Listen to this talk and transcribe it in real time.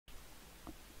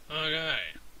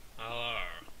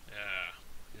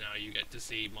to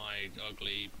see my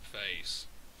ugly face.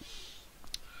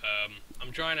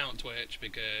 I'm trying out Twitch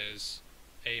because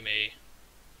Amy,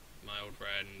 my old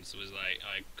friends, was like,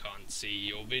 I can't see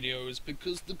your videos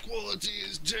because the quality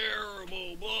is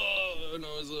terrible, blah. And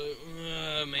I was like,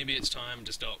 maybe it's time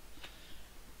to stop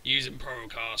using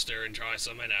Procaster and try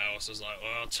something else. I was like,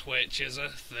 well, Twitch is a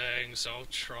thing, so I'll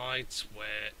try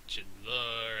Twitch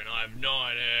and I have no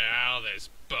idea how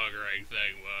this buggering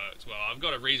thing works. Well, I've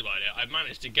got a reason behind it. I've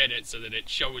managed to get it so that it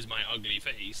shows my ugly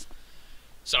face.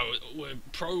 So, with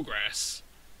progress,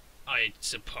 I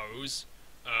suppose.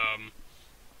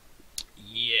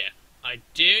 Yeah. I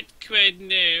did quite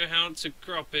know how to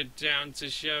crop it down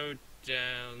to show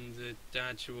down the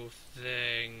actual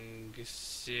thing,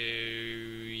 so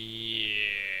yeah.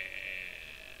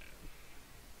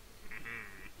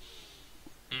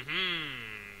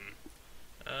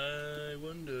 I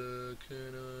wonder,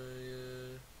 can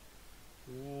I,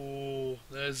 oh,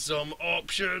 there's some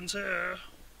options here.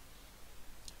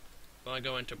 If I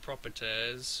go into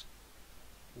properties,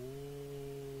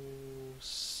 oh,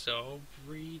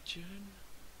 sub-region,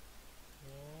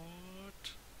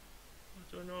 what? I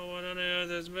don't know what on earth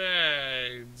this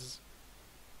means.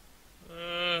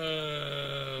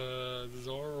 This is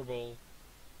horrible.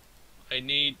 I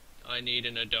need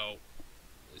an adult,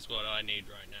 is what I need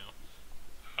right now.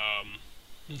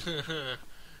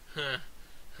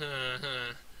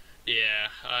 Yeah,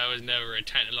 I was never a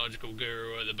technological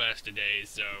guru at the best of days,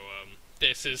 so,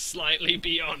 this is slightly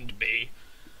beyond me.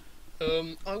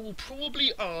 I will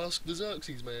probably ask the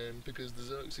Xerxes man, because the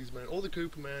Xerxes man, or the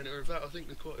Cooper man, or in fact I think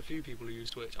there's quite a few people who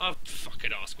use Twitch. I'll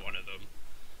fucking ask one of them.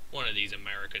 One of these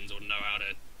Americans will know how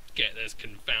to get this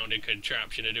confounded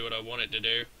contraption to do what I want it to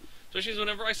do. Especially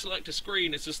whenever I select a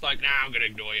screen, it's just like, nah, I'm gonna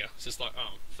ignore you. It's just like,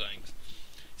 oh, thanks.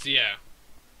 So yeah.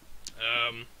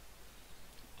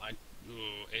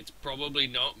 It's probably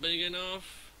not big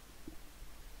enough,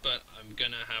 but I'm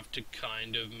gonna have to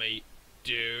kind of make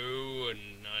do,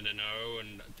 and I don't know,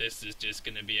 and this is just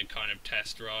gonna be a kind of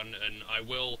test run, and I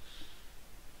will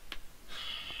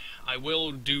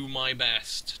do my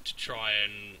best to try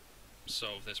and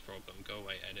solve this problem. Go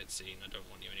away, edit scene, I don't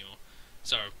want you anymore.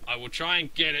 So, I will try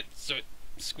and get it so it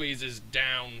squeezes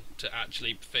down to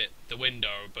actually fit the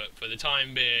window, but for the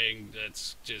time being,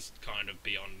 that's just kind of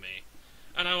beyond me.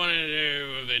 And I wanted to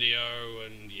do a video,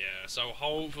 and yeah, so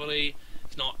hopefully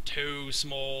it's not too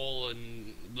small,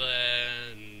 and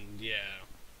then, yeah.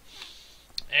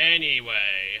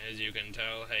 Anyway, as you can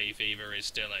tell, Hay Fever is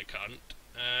still a cunt.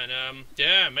 And,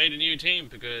 yeah, made a new team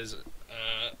because,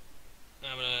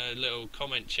 having a little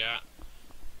comment chat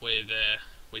with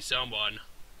someone.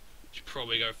 Should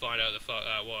probably go find out who the fuck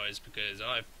that was, because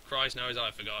Christ knows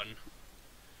I've forgotten.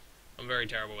 I'm very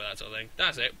terrible with that sort of thing.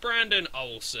 That's it, Brandon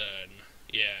Olsen.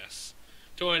 Yes.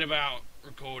 Talking about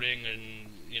recording and,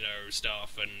 you know,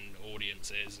 stuff and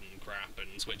audiences and crap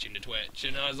and switching to Twitch.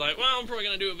 And I was like, well, I'm probably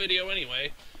going to do a video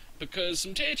anyway, because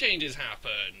some tier changes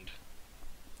happened.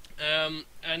 And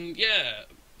yeah,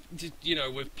 you know,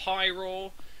 with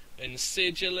Pyro and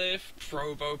Sigilif,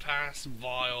 Probopass,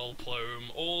 Vile,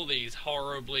 Plume, all these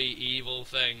horribly evil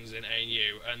things in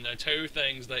AU, and the two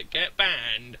things that get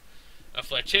banned are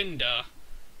Fletchinder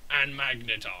and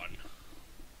Magneton.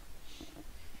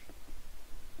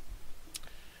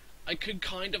 I could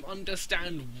kind of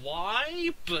understand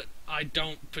why, but I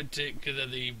don't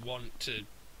particularly want to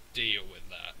deal with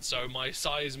that. So my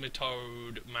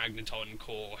Seismitoad Magneton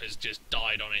core has just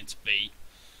died on its feet,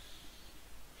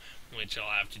 which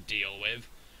I'll have to deal with,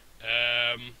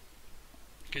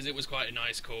 because it was quite a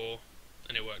nice core,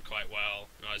 and it worked quite well,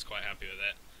 and I was quite happy with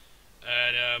it.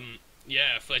 And,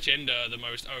 yeah, Fletchinder, the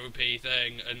most OP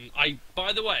thing, and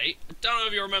by the way, I don't know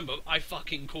if you remember, I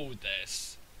fucking called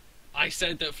this. I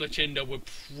said that Fletchinder would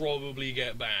probably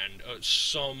get banned at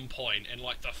some point in,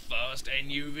 like, the first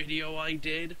NU video I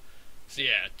did. So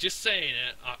yeah, just saying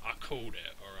it, I called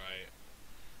it, alright?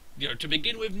 You know, to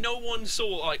begin with, no one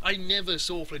saw, like, I never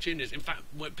saw Fletchinders. In fact,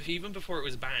 even before it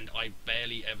was banned, I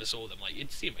barely ever saw them. Like,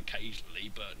 you'd see them occasionally,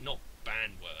 but not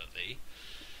ban-worthy.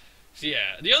 So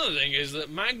yeah, the other thing is that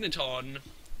Magneton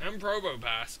and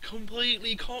Probopass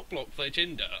completely cockblock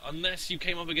Fletchinder, unless you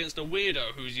came up against a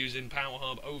weirdo who's using Power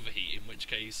Hub Overheat, in which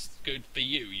case, good for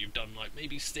you. You've done, like,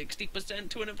 maybe 60%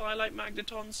 to an Eviolite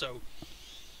Magneton, so...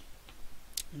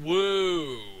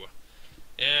 Woo!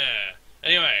 Yeah.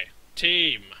 Anyway,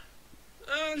 team.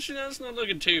 Actually, that's not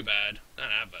looking too bad. That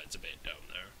advert's a bit dumb,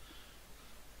 though.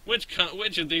 Which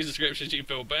of these descriptions do you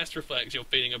feel best reflects your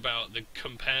feeling about the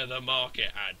Compare the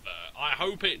Market advert? I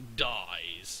hope it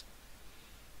dies.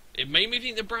 It made me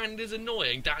think the brand is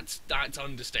annoying. That's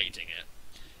understating it.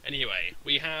 Anyway,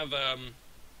 we have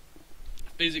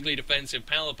physically defensive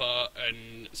Pelipper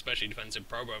and especially defensive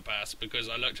Probopass, because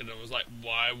I looked at them and was like,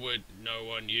 why would no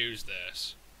one use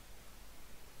this?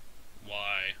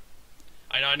 Why?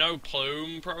 And I know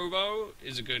Plume Probo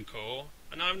is a good core,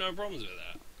 and I have no problems with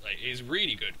that. Like, it's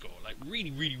really good core. Like,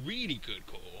 really, really, really good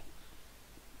core.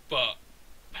 But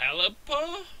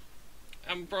Pelipper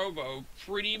and Probo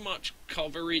pretty much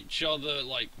cover each other,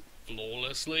 like,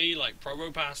 flawlessly. Like,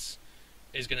 Probopass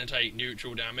is going to take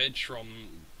neutral damage from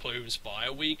Plume's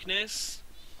fire weakness.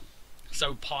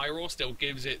 So Pyro still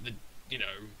gives it the, you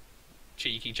know,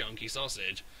 cheeky chunky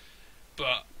sausage.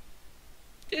 But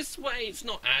this way it's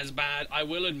not as bad. I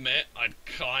will admit, I'd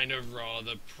kind of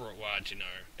rather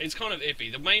it's kind of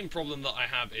iffy. The main problem that I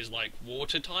have is, like,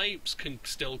 water types can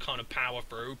still kind of power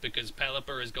through, because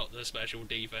Pelipper has got the special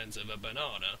defense of a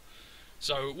banana.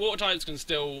 So water types can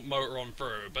still motor on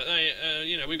through, but they,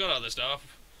 you know, we've got other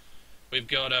stuff. We've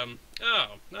got,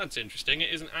 oh, that's interesting.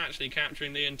 It isn't actually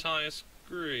capturing the entire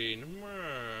screen.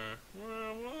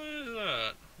 What is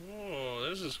that? Oh,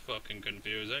 this is fucking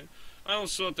confusing. I'll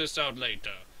sort this out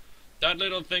later. That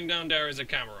little thing down there is a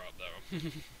camera up,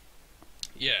 though.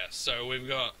 Yeah, so we've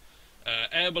got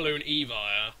Air Balloon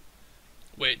Evire,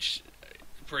 which,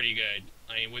 pretty good.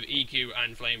 I mean, with EQ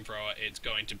and Flamethrower, it's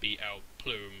going to beat out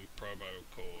Plume Probo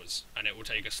cores. And it will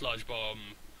take a Sludge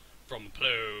Bomb from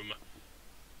Plume,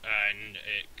 and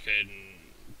it can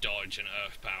dodge an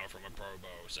Earth Power from a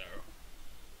Probo, so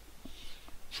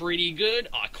pretty good.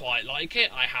 I quite like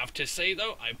it. I have to say,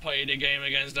 though, I played a game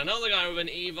against another guy with an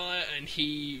Evire, and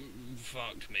he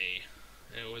fucked me.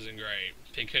 It wasn't great,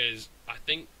 because I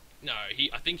think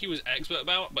he was expert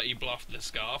about it, but he bluffed the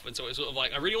Scarf, and so it's sort of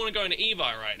like, I really want to go into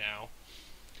Evire right now,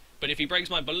 but if he breaks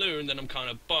my balloon, then I'm kind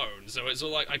of boned. So it's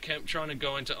all like, I kept trying to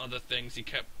go into other things, he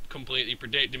kept completely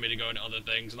predicting me to go into other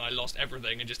things, and I lost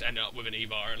everything and just ended up with an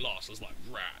Evire and lost. I was like,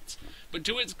 rats. But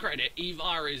to its credit,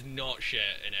 Evire is not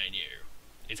shit in NU.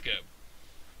 It's good.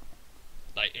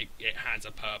 Like, it has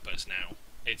a purpose now.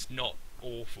 It's not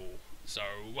awful. So,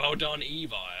 well done,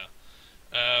 Evire.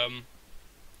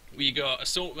 We got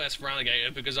Assault Vest for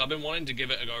Alligator, because I've been wanting to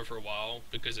give it a go for a while,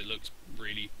 because it looks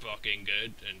really fucking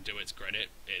good, and to its credit,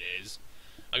 it is.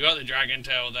 I got the Dragon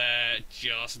Tail there,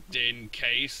 just in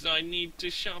case I need to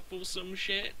shuffle some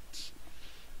shit.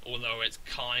 Although it's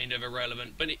kind of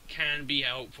irrelevant, but it can be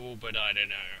helpful, but I don't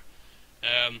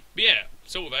know. But yeah,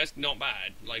 Assault Vest, not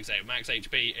bad. Like I say, max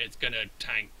HP, it's gonna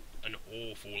tank an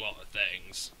awful lot of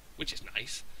things, which is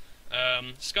nice.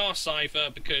 Scarf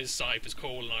Cypher, because Cypher's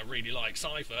cool and I really like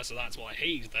Cypher, so that's why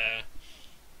he's there.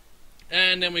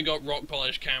 And then we got Rock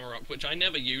Polish Camerupt, which I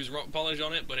never use Rock Polish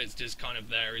on it, but it's just kind of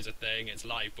there as a thing. It's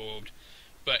life orbed,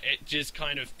 but it just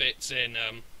kind of fits in,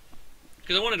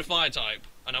 because I wanted a fire type,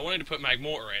 and I wanted to put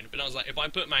Magmortar in, but I was like, if I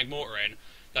put Magmortar in,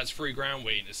 that's 3 ground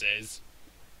weaknesses,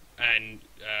 and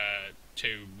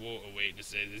 2 water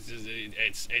weaknesses.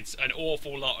 It's an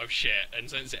awful lot of shit, and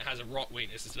since it has a rock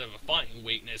weakness instead of a fighting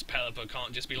weakness, Pelipper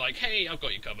can't just be like, hey, I've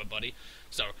got you covered, buddy.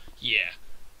 So, yeah.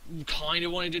 Kind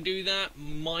of wanted to do that,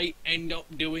 might end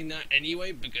up doing that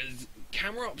anyway, because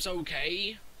Camerupt's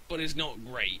okay, but it's not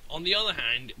great. On the other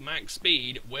hand, max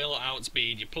speed will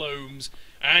outspeed your Plumes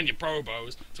and your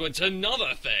Probos, so it's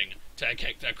another thing to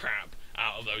kick the crap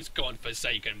out of those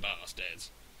godforsaken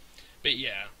bastards. But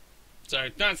yeah, so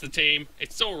that's the team.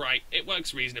 It's alright, it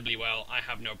works reasonably well, I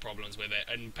have no problems with it,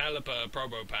 and Pelipper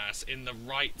Probopass in the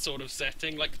right sort of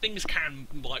setting, like, things can,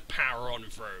 like, power on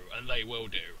through, and they will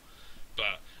do.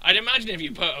 But I'd imagine if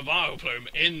you put a Vileplume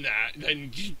in that,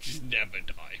 then you'd just never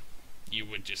die. You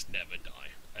would just never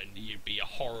die. And you'd be a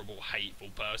horrible, hateful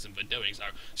person for doing so.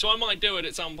 So I might do it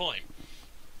at some point.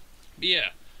 But yeah.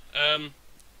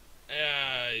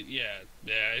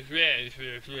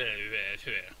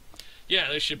 Yeah,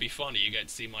 this should be funny. You get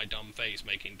to see my dumb face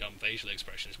making dumb facial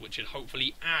expressions, which should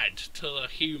hopefully add to the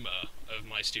humour of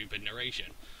my stupid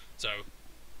narration. So,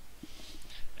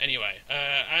 anyway,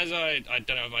 as I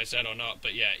don't know if I said or not,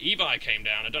 but yeah, Evi came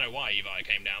down. I don't know why Evi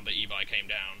came down, but Evi came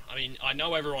down. I mean, I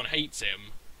know everyone hates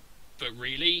him, but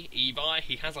really, Evi,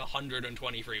 he has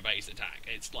 123 base attack.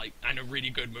 It's like, and a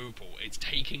really good move pool. It's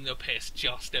taking the piss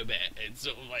just a bit. It's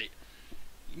sort of like,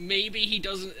 maybe he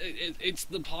doesn't, it's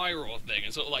the Pyro thing.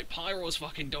 It's sort of like, Pyro's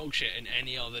fucking dog shit in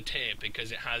any other tier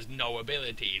because it has no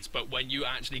abilities, but when you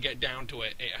actually get down to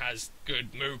it, it has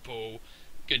good move pool,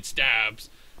 good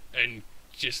stabs, and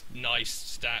just nice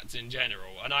stats in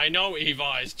general. And I know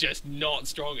Evi is just not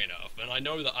strong enough, and I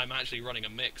know that I'm actually running a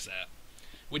mix set,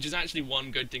 which is actually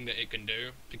one good thing that it can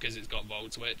do, because it's got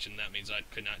Volt Switch, and that means I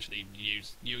can actually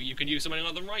use, you can use something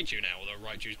like the Righto now, although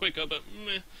Righto's quicker, but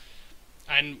meh.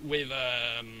 And with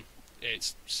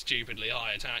its stupidly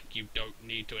high attack, you don't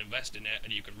need to invest in it,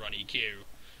 and you can run EQ.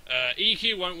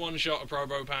 EQ won't one-shot a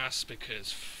Probopass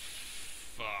because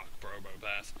fuck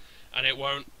Probopass, and it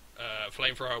won't.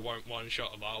 Flamethrower won't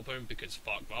one-shot a Vileplume because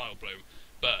fuck Vileplume.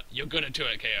 But you're gonna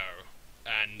 2-hit KO,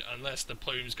 and unless the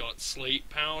plume's got Sleep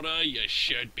Powder, you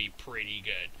should be pretty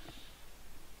good.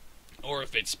 Or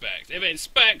if it's Specs. If it's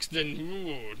Specs, then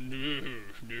ooh, no.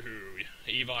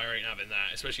 Evi ain't having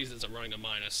that, especially since I'm running a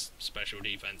minus special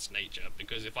defense nature,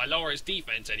 because if I lower its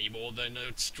defense anymore, then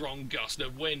a strong gust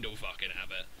of wind will fucking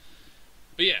have it.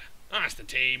 But yeah, that's the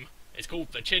team. It's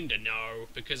called Vachinder now,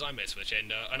 because I miss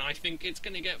Vachinder, and I think it's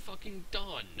gonna get fucking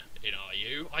done in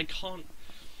RU. I can't...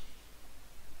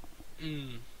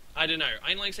 I don't know.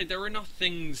 Like I said, there are enough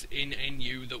things in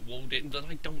NU that walled it that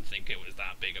I don't think it was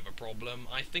that big of a problem.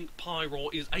 I think Pyro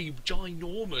is a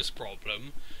ginormous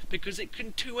problem, because it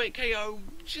can 2-hit KO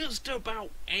just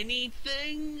about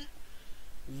anything.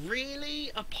 Really?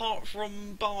 Apart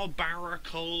from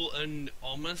Barbarical and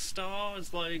Omastar?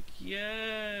 It's like,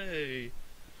 yay.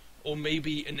 Or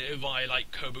maybe an Evi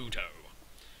like Kabuto.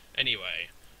 Anyway,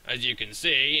 as you can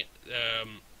see,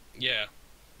 yeah,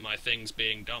 my thing's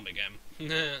being dumb again.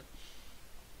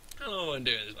 Hello, I'm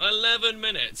doing this. 11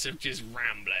 minutes of just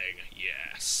rambling.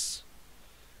 Yes.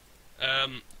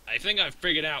 I think I've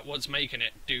figured out what's making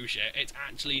it do shit. It's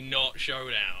actually not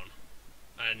Showdown.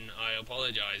 And I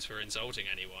apologise for insulting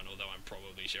anyone, although I'm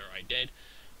probably sure I did.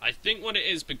 I think what it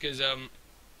is because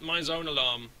my Zone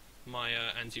Alarm, my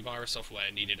antivirus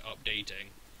software needed updating.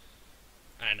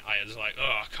 And I was like,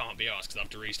 oh, I can't be asked because I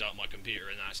have to restart my computer,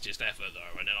 and that's just effort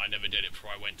though. And then I never did it before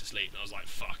I went to sleep, and I was like,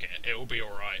 fuck it, it'll be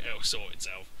alright, it'll sort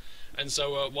itself. And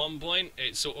so at one point,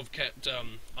 it sort of kept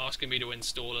asking me to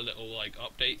install a little like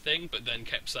update thing, but then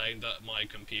kept saying that my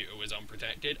computer was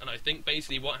unprotected. And I think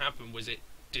basically what happened was it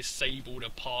disabled a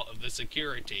part of the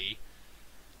security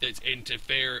that's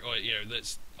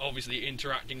that's obviously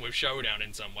interacting with Showdown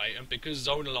in some way. And because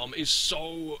Zone Alarm is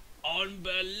so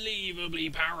unbelievably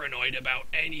paranoid about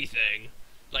anything,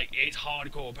 like it's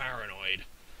hardcore paranoid,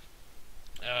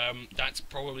 that's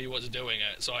probably what's doing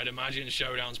it. So I'd imagine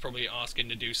Showdown's probably asking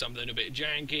to do something a bit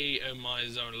janky, and my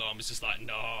Zone Alarm is just like,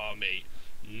 nah mate,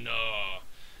 nah.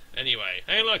 Anyway,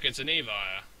 hey look, it's an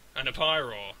Evi, and a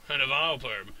Pyro, and a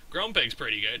Vileplume. Grumpig's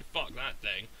pretty good, fuck that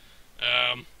thing.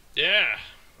 Yeah,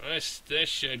 this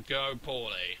should go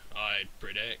poorly, I'd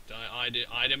predict.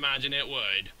 I'd imagine it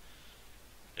would.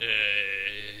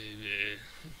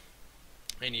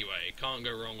 Anyway, can't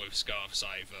go wrong with Scarf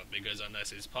Cypher, because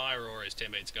unless it's Pyro or it's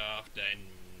Timid Scarf, then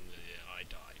I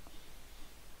die.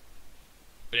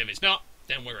 But if it's not,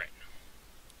 then we're in.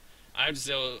 I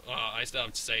still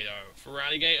have to say though,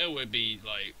 Feraligatr would be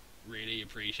like really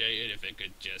appreciated if it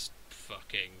could just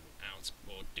fucking out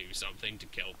or do something to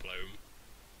kill Plume.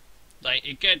 Like,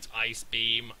 it gets Ice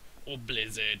Beam or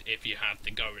Blizzard if you have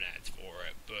the gonads for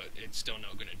it, but it's still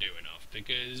not going to do enough,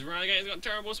 because Feraligatr's got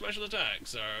terrible special attack,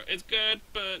 so it's good,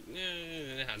 but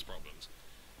it has problems.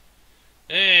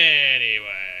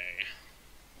 Anyway.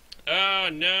 Oh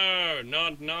no,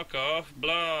 not knockoff,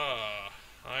 blah.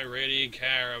 I really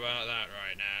care about that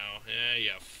right now. Yeah,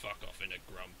 you fuck off into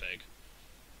Grumpig.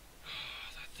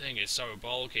 That thing is so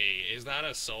bulky. Is that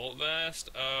a Salt Vest?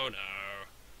 Oh no.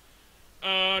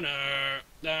 Oh no,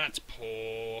 that's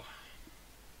poor.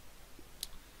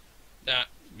 Yeah.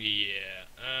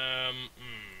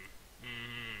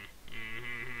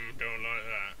 Don't like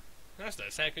that. That's the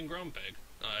second Grumpig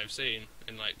I've seen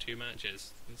in like 2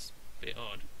 matches. It's a bit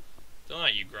odd. Don't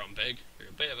like you, Grumpig. You're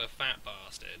a bit of a fat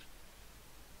bastard.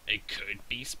 It could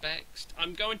be Spexed.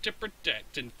 I'm going to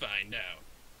protect and find out.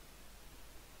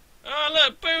 Oh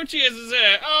look, Bootius is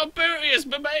here! Oh, Bootius,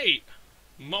 my mate!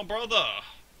 My brother!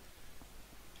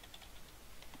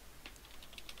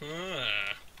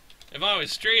 If I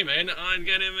was streaming, I'd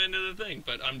get him into the thing,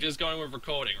 but I'm just going with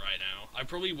recording right now. I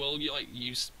probably will like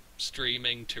use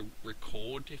streaming to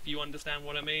record, if you understand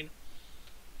what I mean.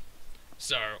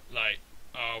 So, like,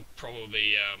 I'll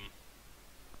probably,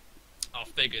 I'll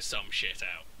figure some shit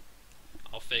out.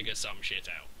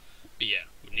 But yeah,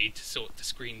 we need to sort the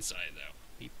screen size out.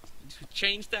 Need to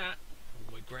change that.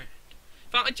 Oh, we're grand.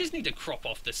 In fact, I just need to crop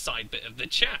off the side bit of the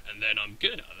chat, and then I'm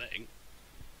good, I think.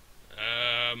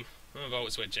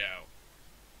 Volt switch out.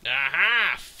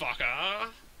 Aha,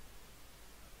 fucker!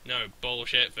 No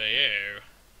bullshit for you.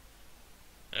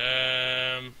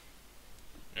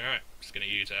 Alright, just gonna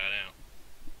use that out.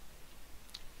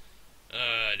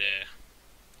 Oh dear.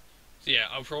 So yeah,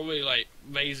 I'll probably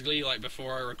basically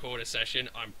before I record a session,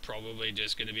 I'm probably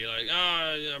just gonna be like,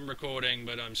 I'm recording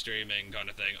but I'm streaming kind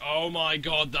of thing. Oh my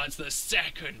god, that's the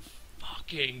second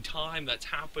fucking time that's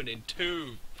happened in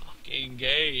 2 fucking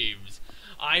games.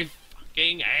 I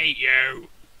fucking hate you.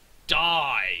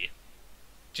 Die.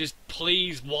 Just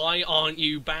please, why aren't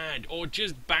you banned? Or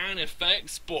just ban effect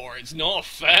spore, it's not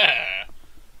fair.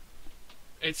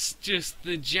 It's just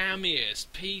the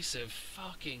jammiest piece of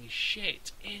fucking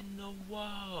shit in the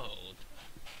world.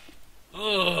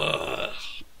 Ugh.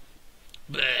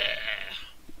 Bleh.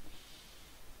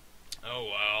 Oh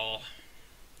well.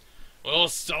 We'll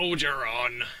soldier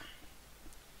on.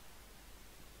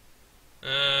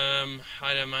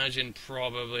 I'd imagine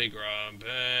probably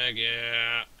Grumpig,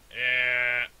 yeah.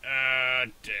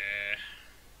 Dear.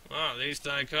 Well, at least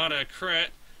I got a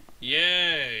crit.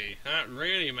 Yay! That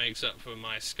really makes up for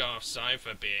my Scarf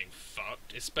Cypher being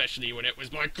fucked, especially when it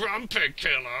was my Grumpig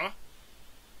killer!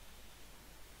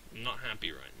 I'm not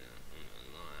happy right now.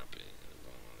 I'm not happy.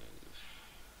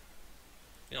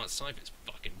 You know what, Cypher's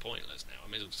fucking pointless now.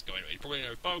 I may as well just go into it. He's probably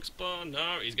gonna go Focus Bomb.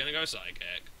 No, he's gonna go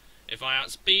Psychic. If I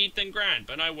outspeed, then grand,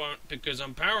 but I won't because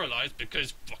I'm paralyzed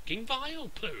because fucking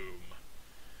Vileplume!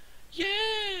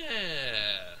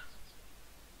 Yeah!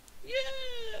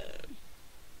 Yeah!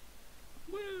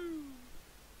 Woo!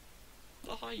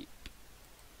 The hype.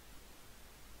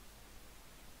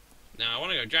 Now, I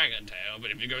want to go Dragon Tail,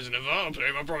 but if he goes into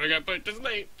Vileplume, I'll probably get put to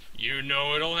sleep. You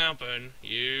know it'll happen.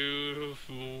 You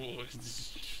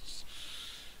fools.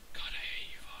 God, I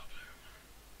hate you,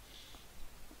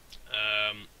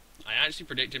 Vileplume. I actually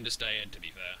predict him to stay in, to be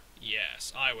fair.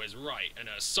 Yes, I was right. An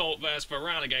Assault Vest for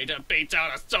Relegator beats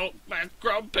out Assault Vest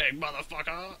Grumpig,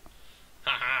 motherfucker!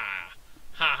 Ha-ha!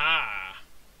 Ha-ha!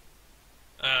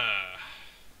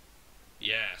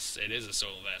 Yes, it is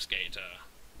Assault Vest Gator.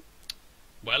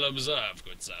 Well observed,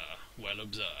 good sir. Well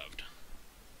observed.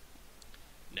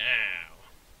 Now.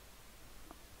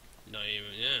 Not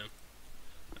even, yeah.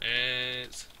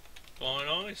 It's quite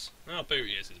nice. Oh,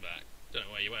 Bootius is back. Don't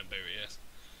know where you went, Bootius.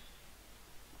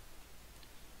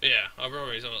 But yeah, I'll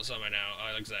probably sort somewhere now.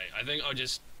 Like I say, I think I'll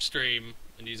just stream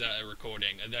and use that as a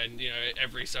recording, and then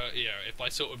if I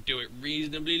sort of do it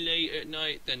reasonably late at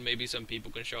night, then maybe some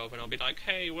people can show up and I'll be like,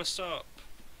 hey, what's up?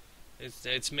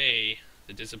 It's me,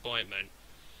 the disappointment.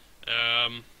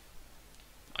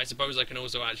 I suppose I can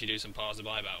also actually do some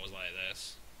passerby battles like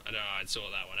this. I don't know how I'd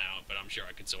sort that one out, but I'm sure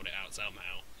I could sort it out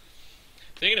somehow.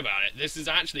 Thinking about it, this is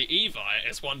actually Evire.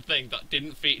 It's one thing that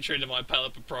didn't feature in my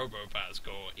Pelipper Probo Pass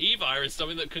score. Evire is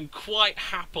something that can quite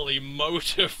happily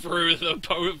motor through the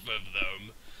both of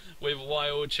them with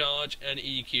Wild Charge and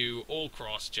EQ or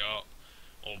Cross Chop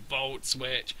or Volt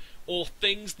Switch or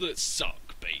things that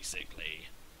suck, basically.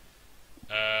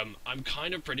 I'm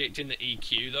kind of predicting the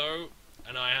EQ though,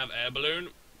 and I have Air Balloon,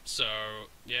 so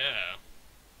yeah.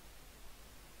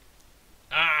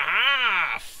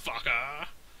 Aha, fucker!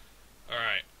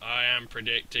 Alright, I am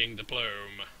predicting the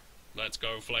Plume. Let's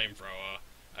go Flamethrower.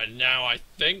 And now I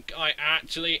think I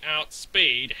actually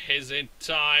outspeed his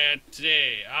entire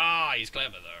team. Ah, he's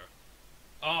clever though.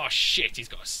 Oh shit, he's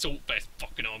got Assault Vest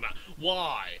fucking on that.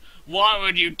 Why? Why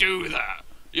would you do that?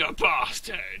 You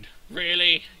bastard.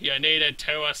 Really? You needed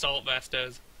 2 Assault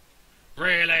Vesters?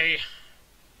 Really?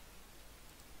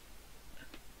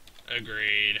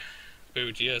 Agreed.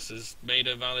 Bootius has made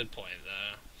a valid point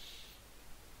there.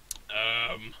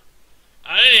 I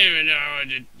don't even know what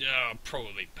to... Oh,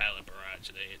 probably Pelipper,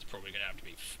 actually. It's probably gonna have to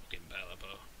be fucking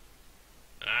Pelipper.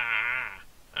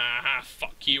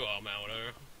 Fuck you,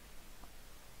 Armaldo.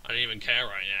 I don't even care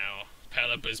right now.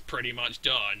 Pelipper's pretty much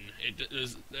done.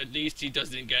 At least he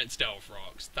doesn't get Stealth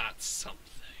Rocks. That's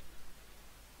something.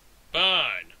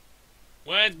 Burn!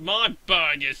 Where's my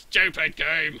burn, you stupid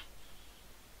game?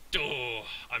 Oh,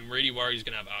 I'm really worried he's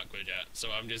going to have Aqua Jet, so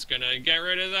I'm just going to get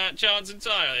rid of that chance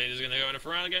entirely. I'm just going to go into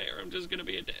Feraligatr. I'm just going to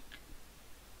be a dick.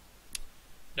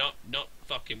 Not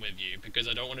fucking with you, because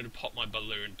I don't want him to pop my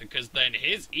balloon, because then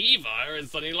his Evire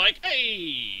is suddenly like,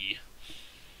 hey!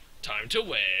 Time to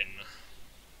win.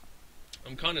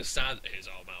 I'm kind of sad that his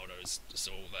Armaldo's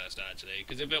Assault Vest, actually,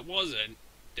 because if it wasn't,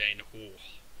 then,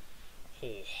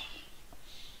 alright,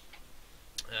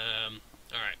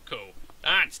 cool.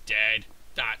 That's dead.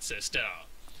 That's a start.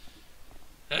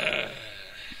 I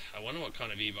wonder what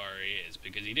kind of Evire he is,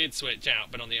 because he did switch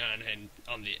out, but on the other hand,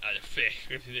 on the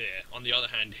other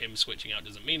hand, him switching out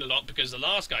doesn't mean a lot, because the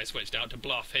last guy switched out to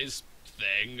bluff his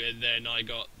thing, and then I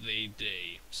got the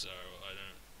D, so I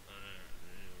don't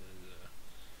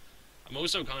I'm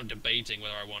also kind of debating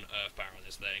whether I want Earth Power on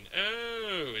this thing.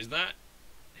 Oh, is that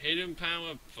Hidden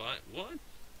Power? What?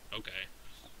 Okay.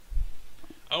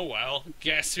 Oh well,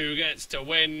 guess who gets to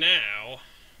win now?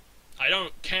 I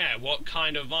don't care what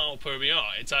kind of Vileplume you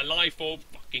are, it's a Life Orb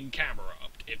fucking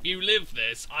Camerupt. If you live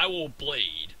this, I will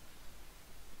bleed.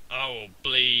 I will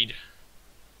bleed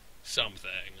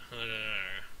something. I don't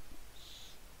know.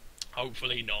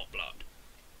 Hopefully not blood.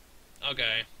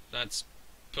 Okay, that's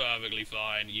perfectly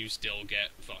fine. You still get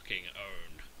fucking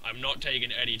owned. I'm not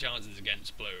taking any chances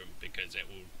against Bloom because it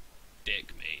will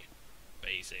dick me,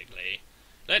 basically.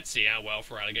 Let's see how well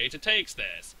Alligator takes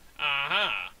this.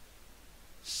 Aha!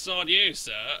 Sod you,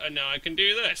 sir, and now I can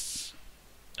do this.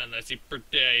 Unless he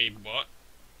what?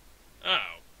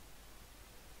 Oh.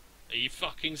 Are you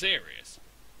fucking serious?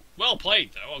 Well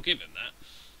played, though, I'll give him that.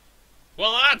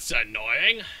 Well, that's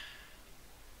annoying.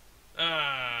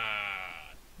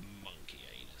 Ah, monkey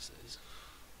anuses.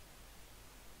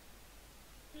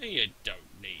 You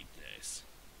don't need this.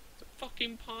 It's a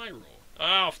fucking pyro.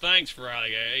 Oh, thanks for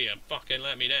Alligator, you fucking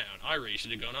let me down. I really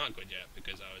should have gone Aqua Jet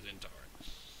because I was in Torrent.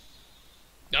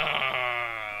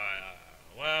 Ah,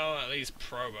 well, at least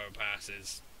Probo Pass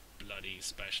is bloody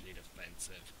specially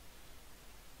defensive.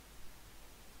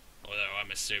 Although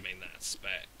I'm assuming that's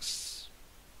specs.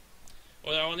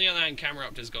 Although on the other hand,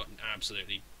 Cameruptor's got an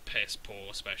absolutely piss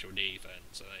poor special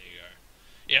defense, so there you go.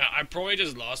 Yeah, I probably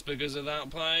just lost because of that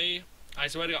play. I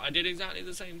swear to God, I did exactly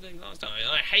the same thing last time. And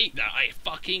I hate that. I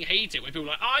fucking hate it when people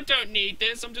are like, oh, I don't need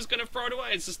this, I'm just gonna throw it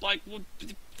away. It's just like, well,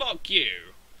 fuck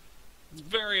you. It's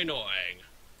very annoying.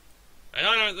 And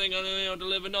I don't think I'm gonna be able to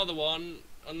live another one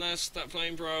unless that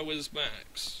flamethrower was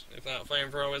max. If that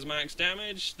flamethrower is max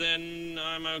damage, then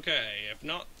I'm okay. If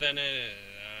not, then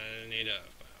I need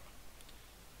Earth Power.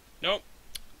 Nope.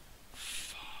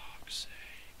 Fuck's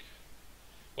sake.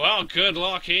 Well, good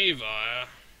luck, Eva.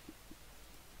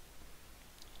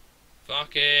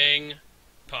 Fucking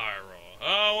Pyro.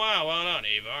 Oh wow, well done,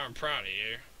 Eva. I'm proud of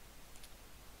you.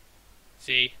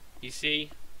 See? You see?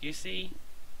 You see?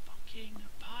 Fucking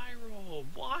Pyro.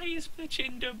 Why is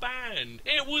Vichinder banned?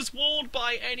 It was walled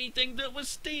by anything that was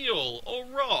steel or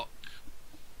rock.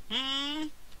 I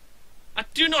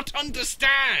do not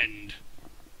understand.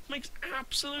 Makes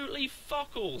absolutely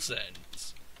fuck all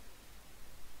sense.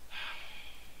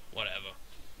 Whatever.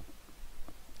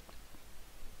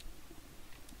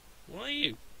 What are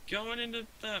you going into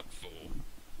that for?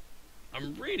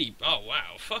 I'm really... Oh,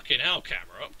 wow. Fucking hell,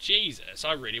 Camerupt. Jesus,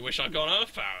 I really wish I'd gone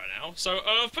Earth Power now. So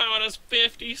Earth Power does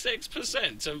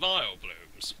 56% to Vile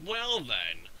Blooms. Well,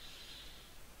 then.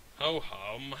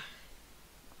 Ho-hum.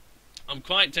 I'm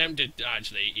quite tempted,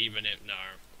 actually, even if... No,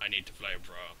 I need to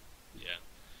Flamethrower. Yeah.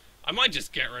 I might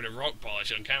just get rid of Rock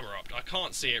Polish on Camerupt. I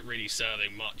can't see it really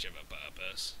serving much of a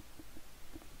purpose.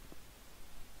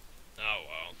 Oh,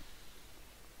 well.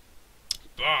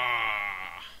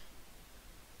 Bah!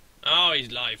 Oh, he's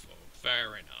lifeable.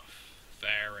 Fair enough.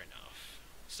 Fair enough.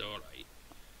 It's alright.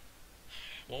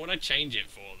 What would I change it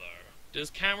for, though?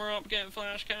 Does Camerupt get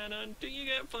Flash Cannon? Do you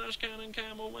get Flash Cannon,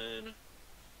 Camelman?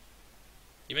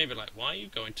 You may be like, why are you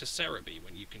going to Cerebi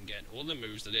when you can get all the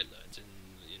moves that it learns in,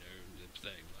 you know, the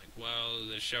thing? Like, well,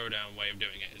 the showdown way of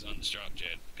doing it is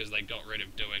unstructured, because they got rid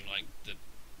of doing, like, the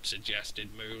suggested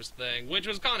moves thing, which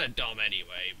was kind of dumb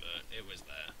anyway, but it was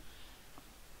there.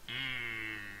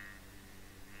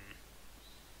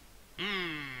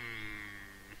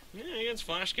 Yeah, he gets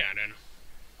Flash Cannon.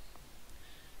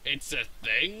 It's a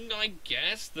thing, I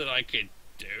guess, that I could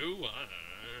do. I don't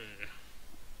know.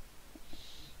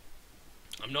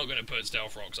 I'm not gonna put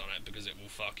Stealth Rocks on it because it will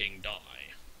fucking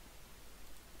die.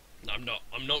 I'm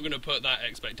not gonna put that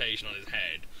expectation on his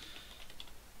head.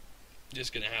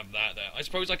 Just gonna have that there. I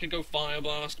suppose I could go Fire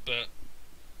Blast, but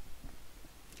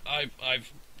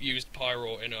I've used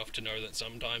Pyro enough to know that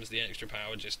sometimes the extra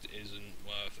power just isn't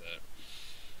worth it.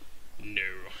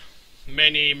 No.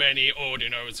 Many, many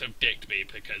Ordinos have dicked me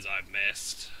because I've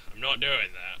missed. I'm not doing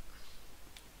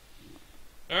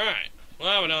that. Alright.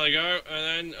 Well, have another go,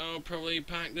 and then I'll probably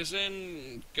pack this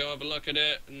in, go have a look at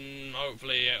it, and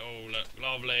hopefully it'll look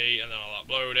lovely, and then I'll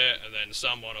upload it, and then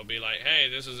someone will be like, hey,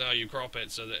 this is how you crop it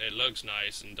so that it looks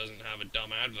nice and doesn't have a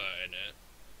dumb advert in it.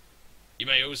 You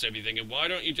may also be thinking, why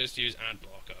don't you just use ad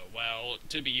blocker? Well,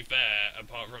 to be fair,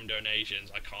 apart from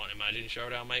donations, I can't imagine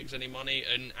Showdown makes any money,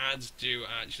 and ads do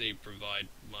actually provide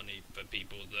money for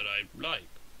people that I like.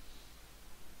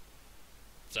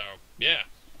 So, yeah,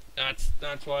 that's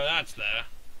why that's there.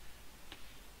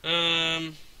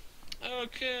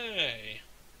 Okay.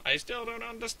 I still don't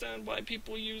understand why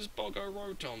people use Bogo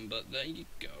Rotom, but there you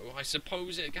go. I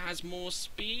suppose it has more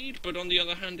speed, but on the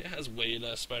other hand it has way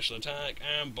less special attack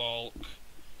and bulk.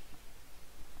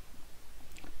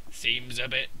 Seems a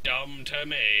bit dumb to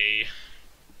me.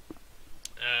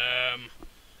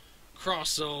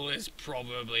 Crossle is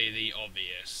probably the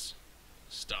obvious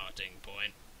starting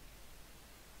point.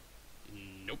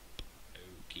 Nope.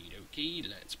 Okie dokie,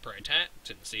 let's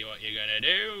protect and see what you're gonna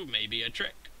do. Maybe a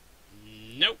trick.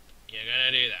 Nope, you're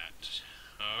gonna do that.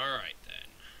 Alright then.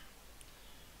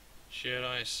 Should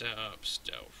I set up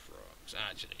Stealth Rock? So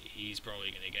actually, he's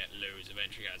probably going to get loads of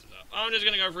entry hazards up. I'm just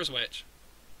going to go for a switch.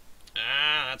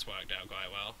 Ah, that's worked out quite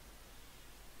well.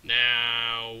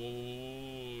 Now,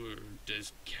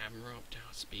 does camera up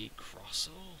down speed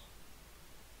crossel?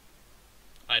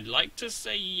 I'd like to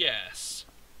say yes.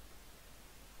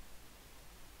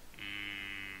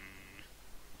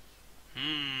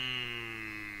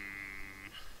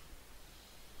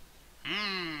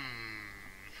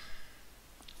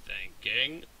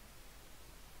 Thinking.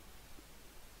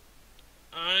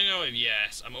 I'm going to go with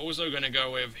yes. I'm also going to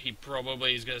go with he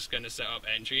probably is just going to set up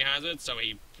entry hazards, so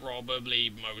he probably,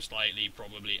 most likely,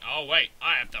 probably... Oh, wait,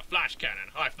 I have the flash cannon.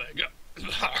 I forgot.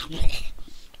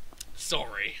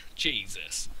 Sorry.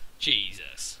 Jesus.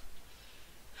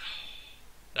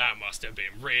 That must have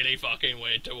been really fucking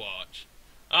weird to watch.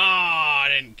 Ah, I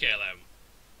didn't kill him.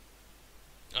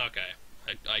 Okay,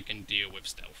 I can deal with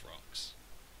stealth rocks.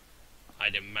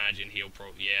 I'd imagine he'll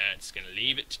probably... Yeah, it's gonna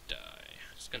leave it to die.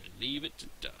 It's gonna leave it to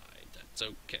die. That's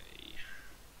okay.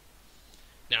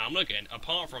 Now, I'm looking,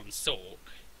 apart from Sork,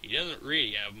 he doesn't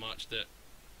really have much that,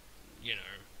 you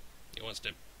know, he wants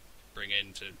to bring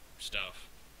into stuff.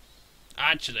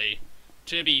 Actually,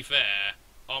 to be fair,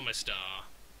 Omastar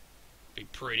be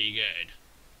pretty good.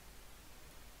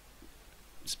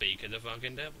 Speak of the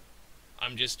fucking devil.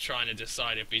 I'm just trying to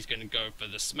decide if he's going to go for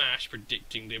the smash,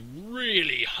 predicting the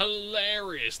really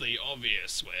hilariously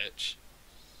obvious switch.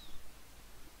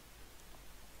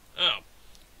 Oh.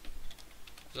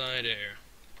 As I do.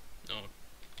 Oh,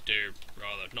 do,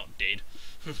 rather, not did.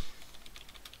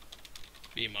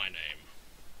 Be my name.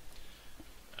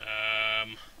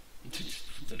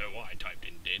 Don't know why I typed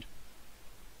in did.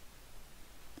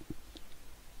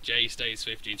 J stays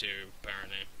 52,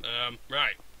 apparently.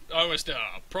 Right.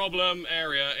 Omastar. Problem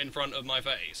area in front of my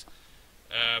face.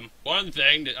 One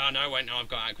thing that... Oh, no, wait, no, I've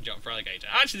got Aqua Jump for Alligator.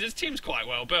 Actually, this team's quite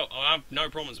well built. I have no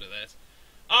problems with this.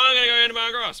 I'm gonna go into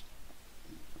my grass.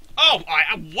 Oh,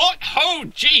 what? Oh,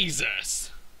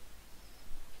 Jesus!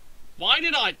 Why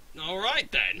did I...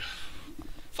 Alright, then.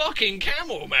 Fucking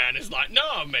Camel Man is like,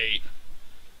 nah, mate.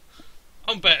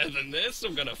 I'm better than this.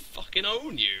 I'm gonna fucking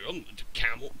own you. I'm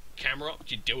Camera up.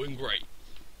 You're doing great.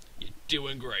 You're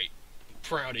doing great. I'm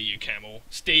proud of you, Camel.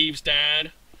 Steve's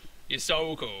dad. You're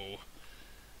so cool.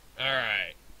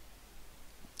 Alright.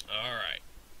 Alright.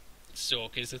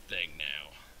 Sork is a thing now.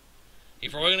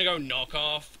 He's probably gonna go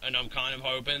knockoff, and I'm kind of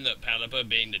hoping that Pelipper,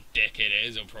 being the dick it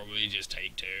is, will probably just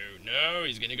take two. No,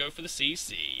 he's gonna go for the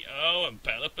CC. Oh, and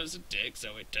Pelipper's a dick,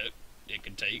 so it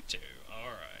can take two.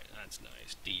 Alright, that's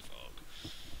nice. Defog.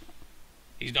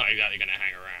 He's not exactly gonna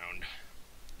hang around.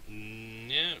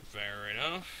 Yeah, fair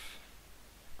enough.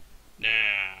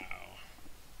 Now,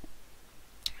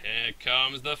 here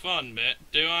comes the fun bit.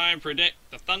 Do I predict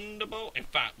the Thunderbolt? In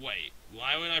fact, wait,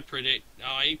 why would I predict...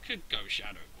 Oh, he could go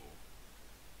Shadow Ball,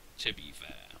 to be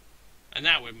fair. And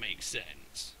that would make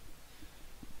sense.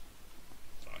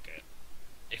 Fuck it.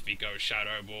 If he goes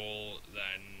Shadow Ball,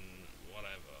 then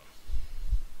whatever.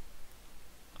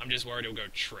 I'm just worried he'll go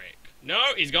Trick.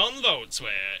 No, he's gone Volt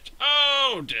Switch.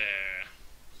 Oh dear.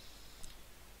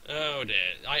 Oh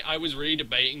dear. I was really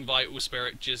debating Vital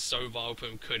Spirit just so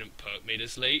Vulpin couldn't put me to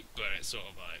sleep, but it's sort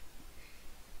of like...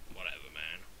 Whatever,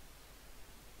 man.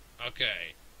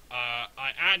 Okay.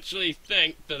 I actually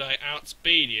think that I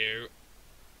outspeed you,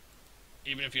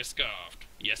 even if you're scarfed.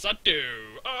 Yes, I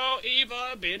do. Oh,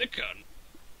 Eva, being a cunt.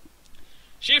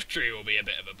 Shift Tree will be a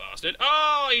bit of a bastard.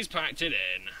 Oh, he's packed it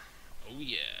in. Oh,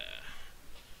 yeah.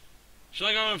 Shall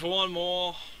I go in for one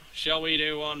more? Shall we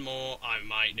do one more? I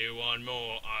might do one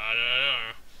more. I don't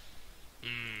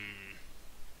know.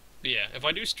 But yeah, if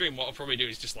I do stream, what I'll probably do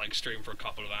is just, like, stream for a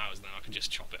couple of hours now. I can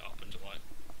just chop it up into, like,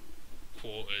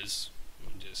 quarters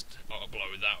and just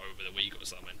upload that over the week or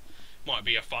something. Might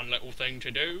be a fun little thing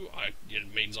to do.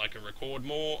 It means I can record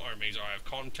more, or it means I have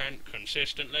content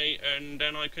consistently, and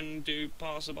then I can do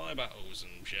passerby battles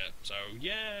and shit. So,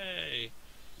 yay!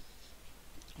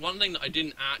 One thing that I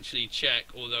didn't actually check,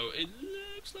 although it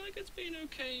looks like it's been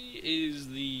okay, is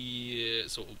the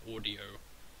sort of audio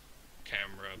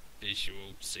camera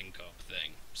visual sync up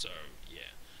thing. So,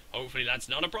 yeah. Hopefully that's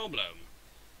not a problem.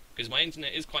 Because my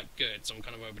internet is quite good, so I'm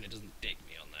kind of hoping it doesn't dick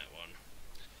me on that one.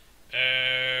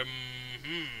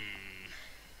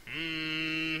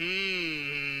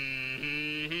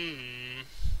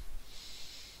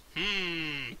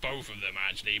 Both of them,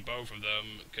 actually. Both of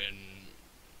them can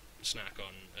snack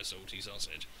on a salty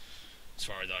sausage. As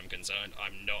far as I'm concerned,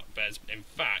 I'm not best. In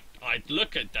fact, I'd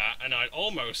look at that and I'd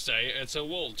almost say it's a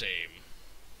wall team.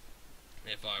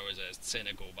 If I was a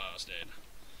cynical bastard.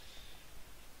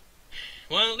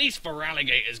 Well, at least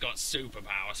Feraligator's got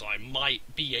superpower, so I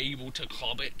might be able to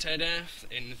club it to death,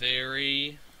 in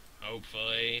theory.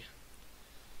 Hopefully.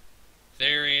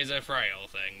 Theory is a frail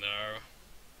thing, though.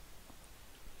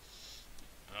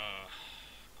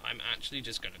 I'm actually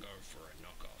just gonna go for a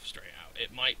knockoff straight out.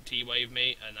 It might T-wave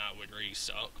me, and that would really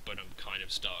suck, but I'm kind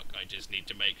of stuck. I just need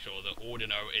to make sure that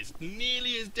Ordino is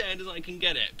nearly as dead as I can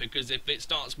get it, because if it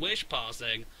starts wish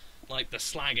passing, like the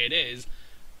slag it is,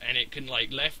 and it can,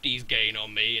 like, lefties gain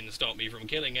on me and stop me from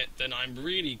killing it, then I'm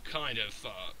really kind of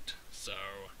fucked. So,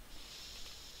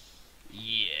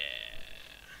 yeah.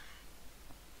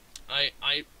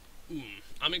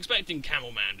 I'm expecting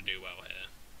Camelman to do well here.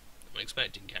 I'm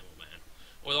expecting Camelman.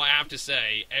 Although I have to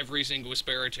say, every single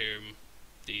Spiritomb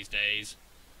these days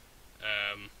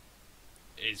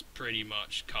is pretty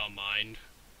much Calm Mind.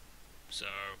 So,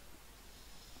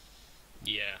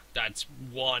 yeah, that's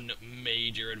one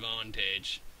major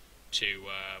advantage to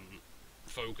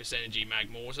Focus Energy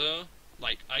Magmortar.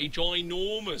 Like, a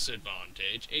ginormous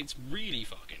advantage. It's really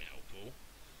fucking helpful.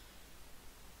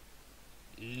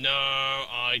 No,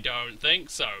 I don't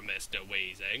think so, Mr.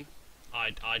 Weezing.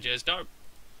 I just don't.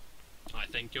 I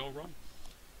think you're wrong.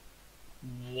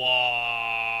 Why?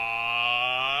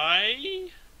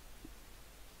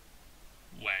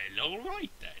 Well,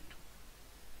 alright then.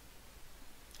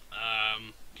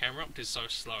 Camerupt is so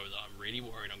slow that I'm really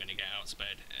worried I'm going to get outsped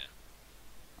here.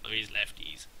 Oh, these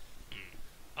lefties.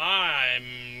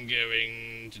 I'm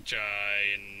going to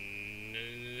try and...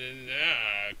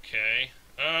 Okay.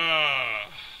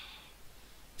 Oh.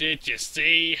 Did you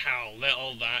see how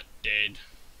little that did?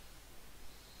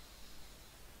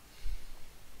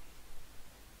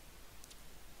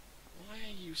 Why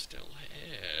are you still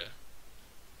here?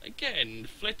 Again,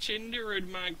 Fletchinder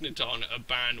and Magneton are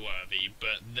ban-worthy,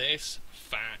 but this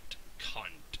fat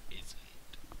cunt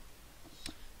isn't.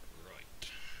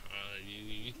 Right.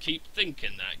 You keep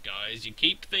thinking that, guys. You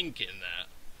keep thinking that.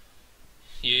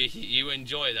 You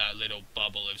enjoy that little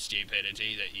bubble of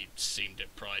stupidity that you seem to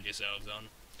pride yourselves on.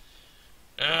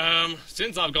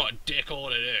 Since I've got dick all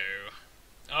to do...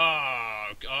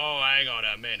 Oh, hang on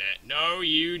a minute. No,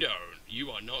 you don't.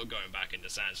 You are not going back into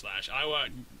Sandslash. I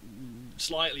worked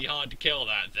slightly hard to kill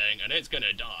that thing, and it's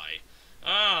gonna die.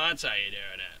 Oh, that's how you're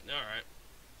doing it. Alright.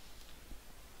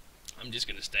 I'm just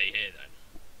gonna stay here, then.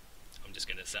 I'm just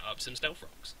gonna set up some Stealth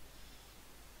Rocks.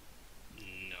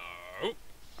 No.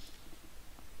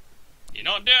 You're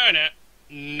not doing it.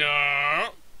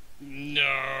 No.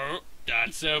 No.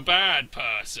 That's a bad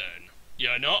person.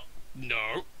 You're not.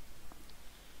 No.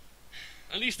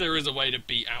 At least there is a way to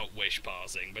beat out wish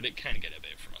passing, but it can get a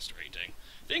bit frustrating.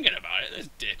 Thinking about it, there's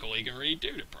dick all he can really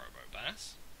do to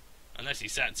Probopass. Unless he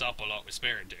sets up a lot with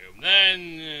Spiritomb,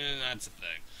 then that's a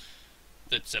thing.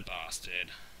 That's a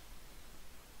bastard.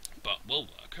 But we'll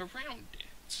work around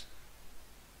it.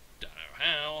 Don't know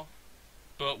how,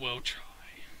 but we'll try.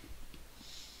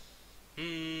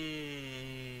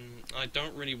 I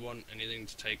don't really want anything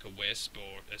to take a Wisp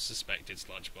or a suspected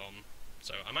Sludge Bomb,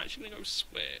 so I'm actually going to go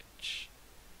Switch.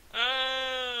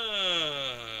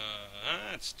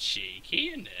 That's cheeky,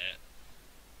 isn't it?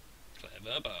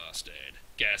 Clever bastard.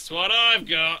 Guess what I've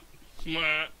got?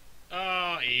 Eva.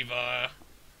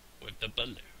 With the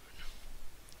balloon.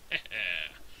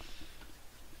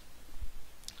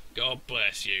 God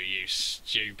bless you, you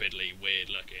stupidly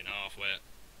weird-looking half-wit.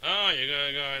 Oh, you're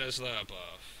gonna go in a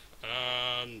Slurpuff.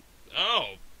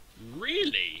 Oh,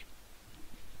 really?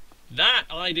 That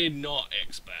I did not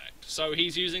expect. So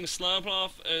he's using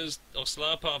Slurpuff as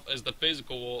the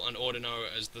physical and Ordino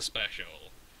as the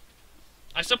special.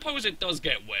 I suppose it does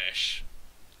get Wish.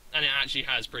 And it actually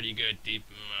has pretty good deep...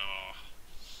 Oh.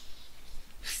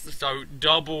 So,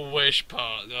 double Wish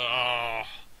part. Oh.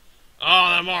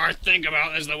 Oh, the more I think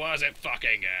about this, the worse it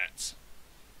fucking gets.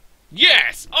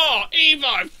 Yes! Oh, Eva,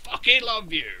 I fucking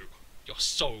love you! You're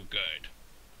so good.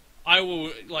 I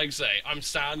will, like say, I'm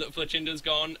sad that Fletchinder's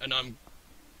gone, and I'm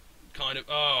kind of...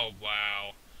 Oh,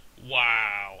 wow.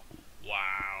 Wow.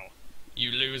 Wow. You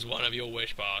lose one of your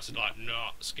wish bars, and like,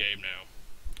 nah, escape now.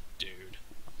 Dude.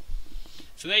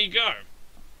 So there you go.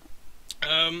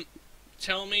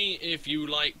 Tell me if you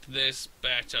liked this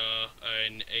better,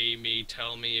 and Amy,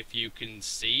 tell me if you can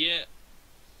see it.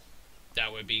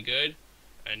 That would be good.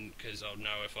 And because I'll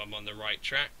know if I'm on the right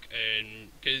track,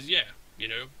 and because yeah, you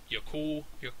know, you're a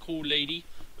cool lady,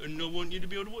 and I want you to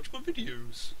be able to watch my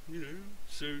videos, you know.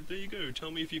 So there you go. Tell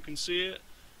me if you can see it,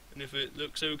 and if it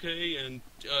looks okay, and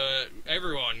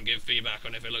everyone give feedback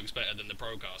on if it looks better than the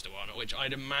Procaster one, which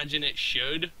I'd imagine it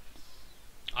should.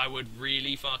 I would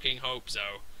really fucking hope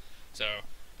so. So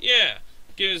yeah,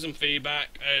 give us some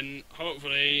feedback, and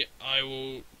hopefully I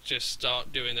will just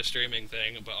start doing the streaming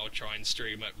thing, but I'll try and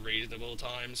stream at reasonable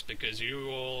times because you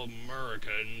all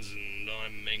Americans and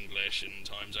I'm English and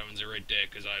time zones are a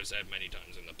dick, as I've said many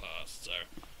times in the past. So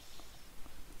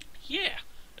yeah.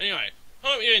 Anyway,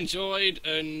 hope you enjoyed,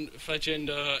 and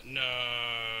Fletchinder,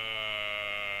 no.